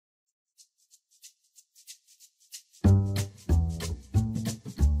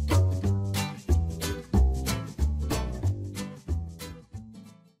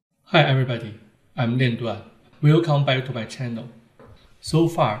Hi everybody, I'm Lian Duan. Welcome back to my channel. So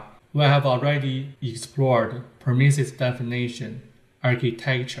far, we have already explored Prometheus Definition,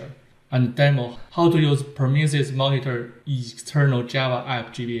 architecture, and demo how to use Prometheus monitor External Java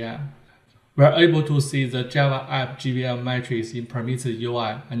App JVM. We are able to see the Java App JVM metrics in Prometheus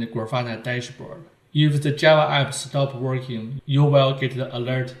UI and the Grafana dashboard. If the Java app stops working, you will get the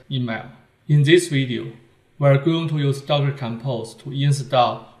alert email. In this video, we are going to use Docker Compose to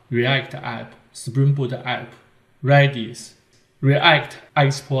install React app, Spring Boot app, Redis, React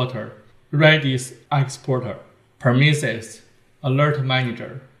Exporter, Redis Exporter, Prometheus,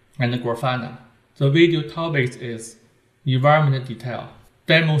 Alertmanager, and Grafana. The video topics is environment detail,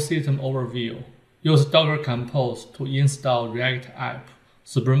 demo system overview, use Docker Compose to install React app,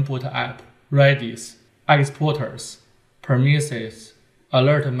 Spring Boot app, Redis, Exporters, Prometheus,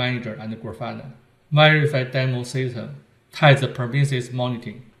 Alertmanager, and Grafana. Verify demo system, test the Prometheus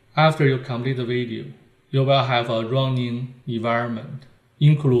monitoring. After you complete the video, you will have a running environment.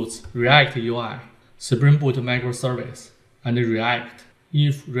 Includes React UI, Spring Boot Microservice, and React.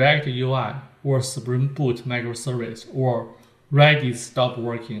 If React UI or Spring Boot Microservice or Redis stop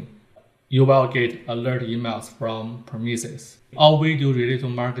working, you will get alert emails from Prometheus. All videos related to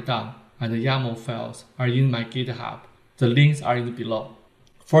Markdown and YAML files are in my GitHub. The links are in below.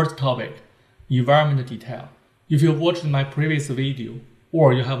 First topic, environment detail. If you watched my previous video,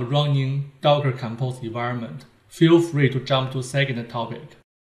 or you have a running Docker Compose environment, feel free to jump to second topic.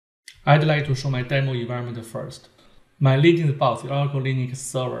 I'd like to show my demo environment first. My Linux box is Oracle Linux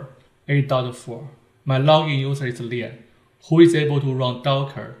Server 8.4. My login user is Lian, who is able to run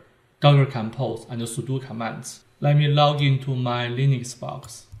Docker Compose, and sudo commands. Let me log into my Linux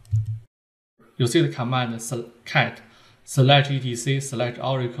box. You see the command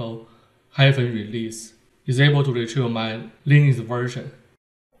cat/etc/oracle-release is able to retrieve my Linux version.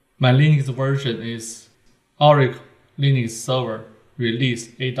 My Linux version is Oracle Linux Server Release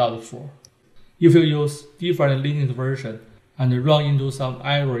 8.4. If you use different Linux version and run into some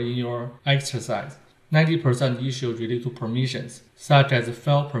error in your exercise, 90% issues relate to permissions, such as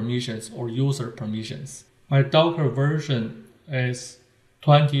file permissions or user permissions. My Docker version is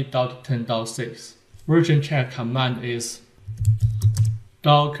 20.10.6. Version check command is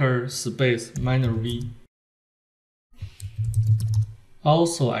docker -v.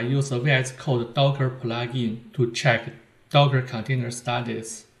 Also, I use the VS Code Docker plugin to check Docker container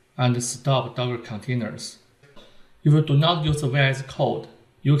status and stop Docker containers. If you do not use the VS Code,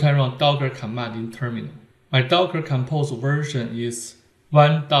 you can run Docker command in terminal. My Docker Compose version is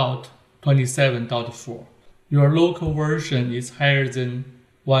 1.27.4. Your local version is higher than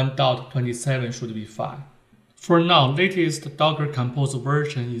 1.27 should be fine. For now, latest Docker Compose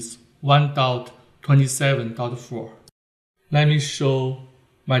version is 1.27.4. Let me show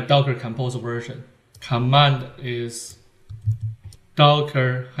my Docker Compose version. Command is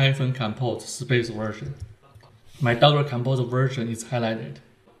docker-compose version. My Docker Compose version is highlighted.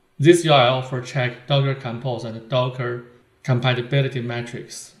 This URL for check Docker Compose and Docker compatibility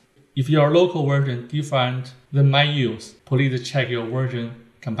metrics. If your local version different than my use, please check your version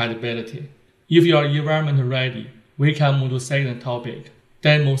compatibility. If your environment ready, we can move to second topic,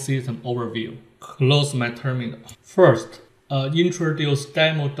 demo system overview. Close my terminal. First, introduce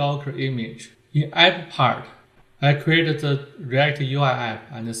demo Docker image. In app part, I created the React UI app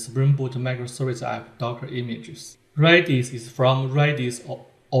and the Spring Boot Microservice app Docker images. Redis is from Redis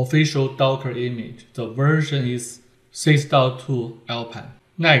official Docker image. The version is 6.2 Alpine.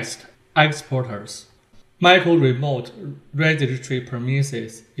 Next, exporters. Micro remote registry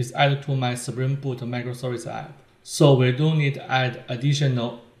Prometheus is added to my Spring Boot Microservice app, so we don't need to add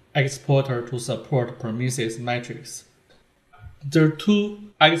additional exporter to support Prometheus metrics. There are two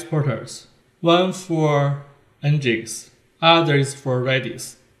exporters, one for Nginx, other is for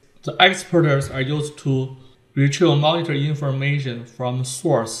Redis. The exporters are used to retrieve monitor information from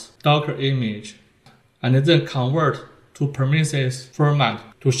source Docker image and then convert to Prometheus format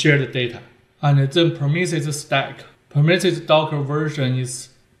to share the data. And then Prometheus stack. Prometheus Docker version is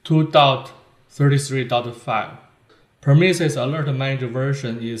 2.33.5. Prometheus Alertmanager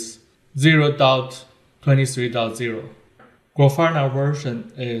version is 0.23.0. Grafana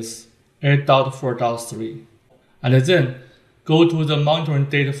version is 8.4.3. And then go to the monitoring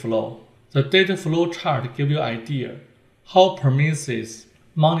data flow. The data flow chart gives you an idea how Prometheus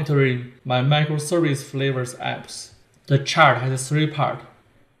monitoring my microservice flavors apps. The chart has three parts: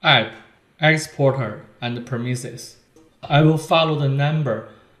 app, exporter, and Prometheus. I will follow the number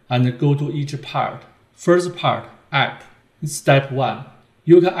and go to each part. First part, app. Step 1.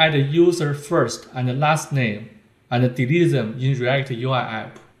 You can add a user first and last name and delete them in React UI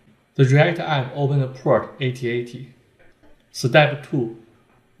app. The React app opens the port 8080. Step 2.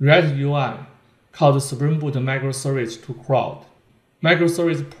 React UI calls Spring Boot microservice to crowd.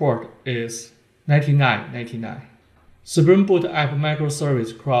 Microservice port is 9999. Spring Boot app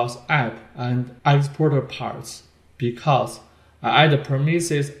microservice cross app and exporter parts because I add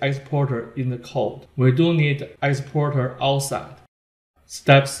Prometheus exporter in the code. We don't need exporter outside.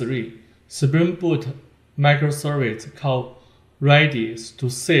 Step 3. Spring Boot microservice call Redis to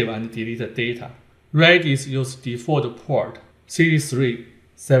save and delete data. Redis uses default port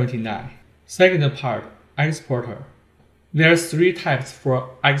 6379. Second part, exporter. There are 3 types for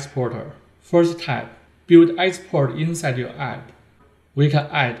exporter. First type, build export inside your app. We can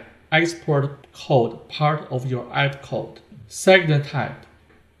add export code part of your app code. Second type,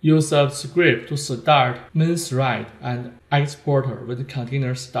 use a script to start main thread and exporter when the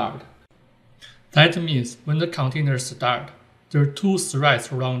container start. That means when the container start, there are 2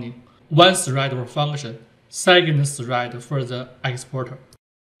 threads running. One thread will function, second thread for the exporter.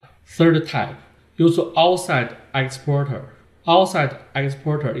 Third type, use outside exporter. Outside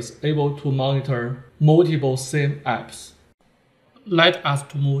exporter is able to monitor multiple same apps. Let us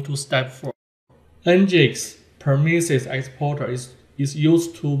move to step 4. Nginx Prometheus Exporter is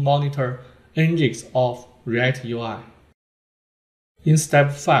used to monitor Nginx of React UI. In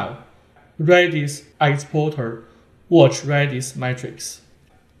step 5, Redis Exporter watch Redis metrics.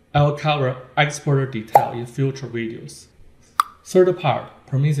 I will cover exporter detail in future videos. Third part,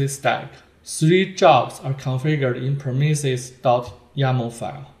 Prometheus stack. 3 jobs are configured in Prometheus.yaml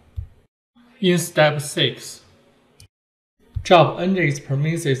file. In step 6, job Nginx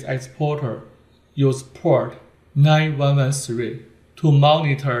Prometheus Exporter use port 9113 to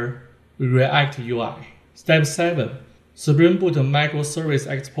monitor React UI. Step 7, Spring Boot Microservice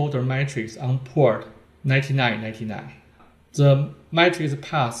Exporter metrics on port 9999. The matrix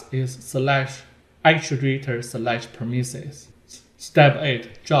path is /actuator/Prometheus. Step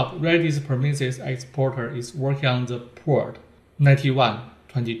 8, job Redis Prometheus Exporter is working on the port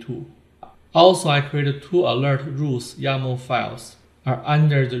 9122. Also, I created 2 alert rules YAML files are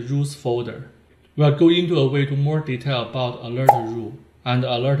under the rules folder. We'll go into a way to more detail about alert rule and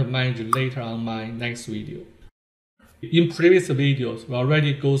alert manager later on my next video. In previous videos, we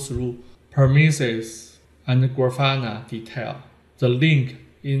already go through Prometheus and Grafana detail, the link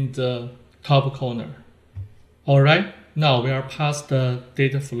in the top corner. Alright, now we are past the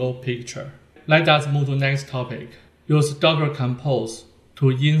data flow picture. Let us move to the next topic. Use Docker Compose to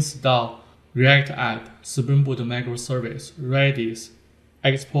install React app, Spring Boot microservice, Redis,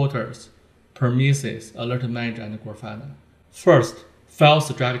 exporters, Prometheus, Alertmanager, and Grafana. First, file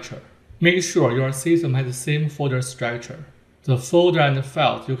structure. Make sure your system has the same folder structure. The folder and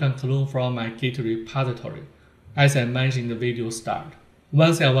files you can clone from my Git repository, as I mentioned in the video start.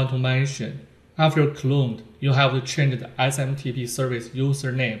 One thing I want to mention, after cloned, you have to change the SMTP service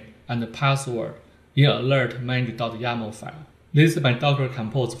username and password in alertmanager.yaml file. This is my Docker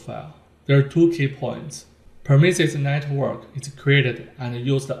Compose file. There are 2 key points. Prometheus network is created and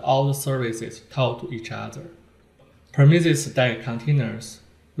used all the services talk to each other. Prometheus stack containers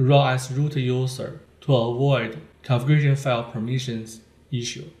run as root user to avoid configuration file permissions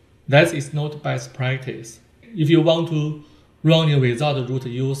issue. That is not best practice. If you want to run it without root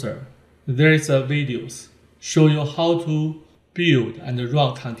user, there is a videos show you how to build and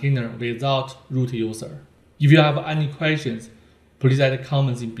run container without root user. If you have any questions, please add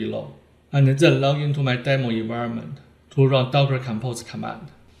comments in below, and then log into my demo environment to run Docker Compose command.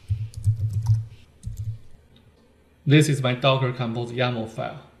 This is my Docker Compose YAML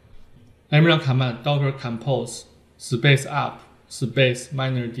file. Let me run command Docker Compose --up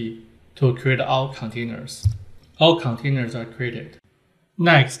 -d to create all containers. All containers are created.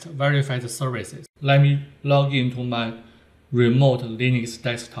 Next, verify the services. Let me log into my remote Linux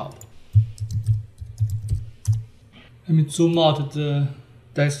desktop. Let me zoom out the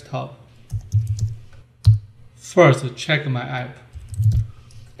desktop. First, check my app.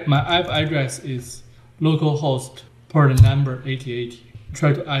 My app address is localhost port number 8080.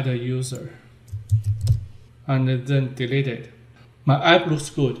 Try to add a user and then delete it. My app looks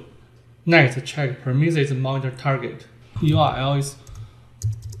good. Next, check Prometheus monitor target. URL is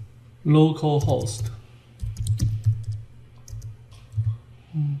localhost.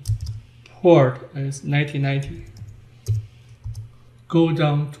 Port is 9090. Go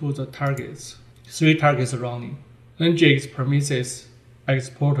down to the targets. 3 targets running. Nginx Prometheus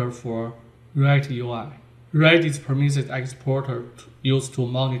Exporter for React UI. Redis Prometheus Exporter used to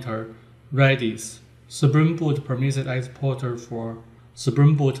monitor Redis. Spring Boot Prometheus Exporter for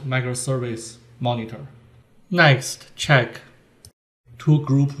Spring Boot microservice monitor. Next, check two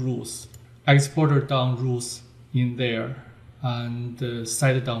group rules, exporter down rules in there, and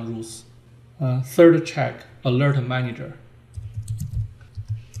site down rules. Third check, Alertmanager.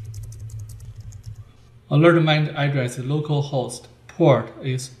 Alertmanager address is localhost, port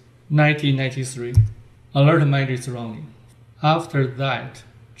is 1993. Alertmanager is running. After that,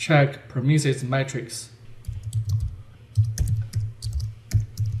 check Prometheus matrix.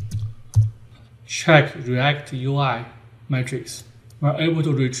 Check React UI matrix. We're able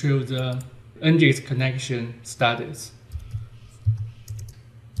to retrieve the Nginx connection status.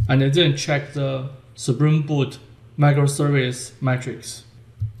 And then check the Spring Boot microservice matrix.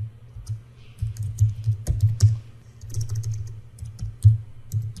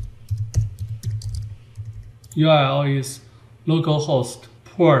 URL is localhost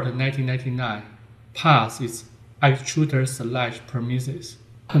port 1999. Path is extruder/Prometheus.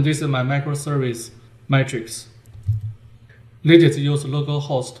 And this is my microservice matrix. Redis use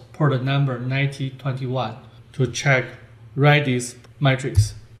localhost port number 9021 to check Redis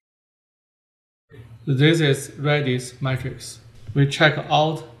matrix. This is Redis matrix. We check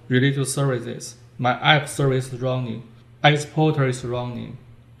out related services. My app service is running. Exporter is running.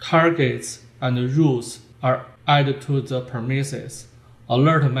 Targets and rules are added to the Prometheus.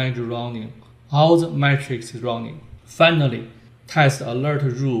 Alertmanager running. All the metrics is running. Finally, test alert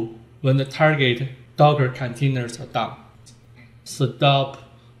rule when the target Docker containers are done. Stop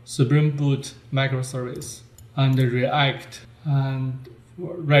Spring Boot microservice and React and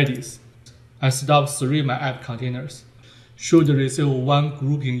Redis. I stop 3 my app containers. Should receive 1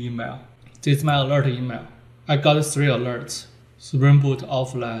 grouping email. This is my alert email. I got 3 alerts. Spring Boot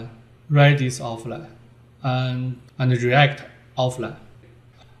offline, Redis offline, and React offline.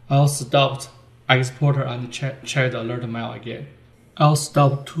 I'll stop exporter and check the alert mail again. I'll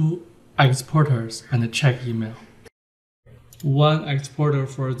stop 2 exporters and check email. 1 exporter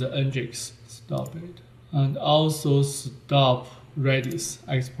for the Nginx, stop it. And also stop Redis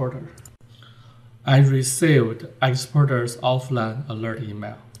Exporter. I received exporter's offline alert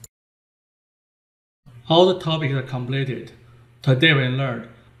email. All the topics are completed. Today we learned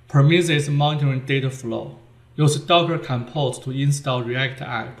Prometheus monitoring data flow. Use Docker Compose to install React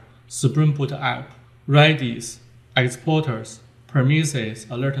app, Spring Boot app, Redis, exporters, Prometheus,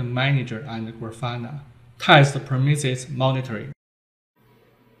 Alertmanager, and Grafana. Test Prometheus monitoring.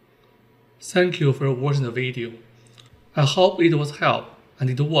 Thank you for watching the video. I hope it was helpful, and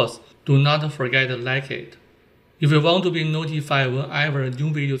it was. Do not forget to like it. If you want to be notified whenever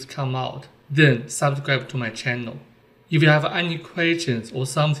new videos come out, then subscribe to my channel. If you have any questions or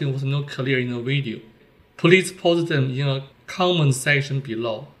something was not clear in the video, please post them in a comment section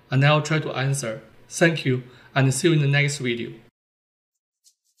below, and I'll try to answer. Thank you, and see you in the next video.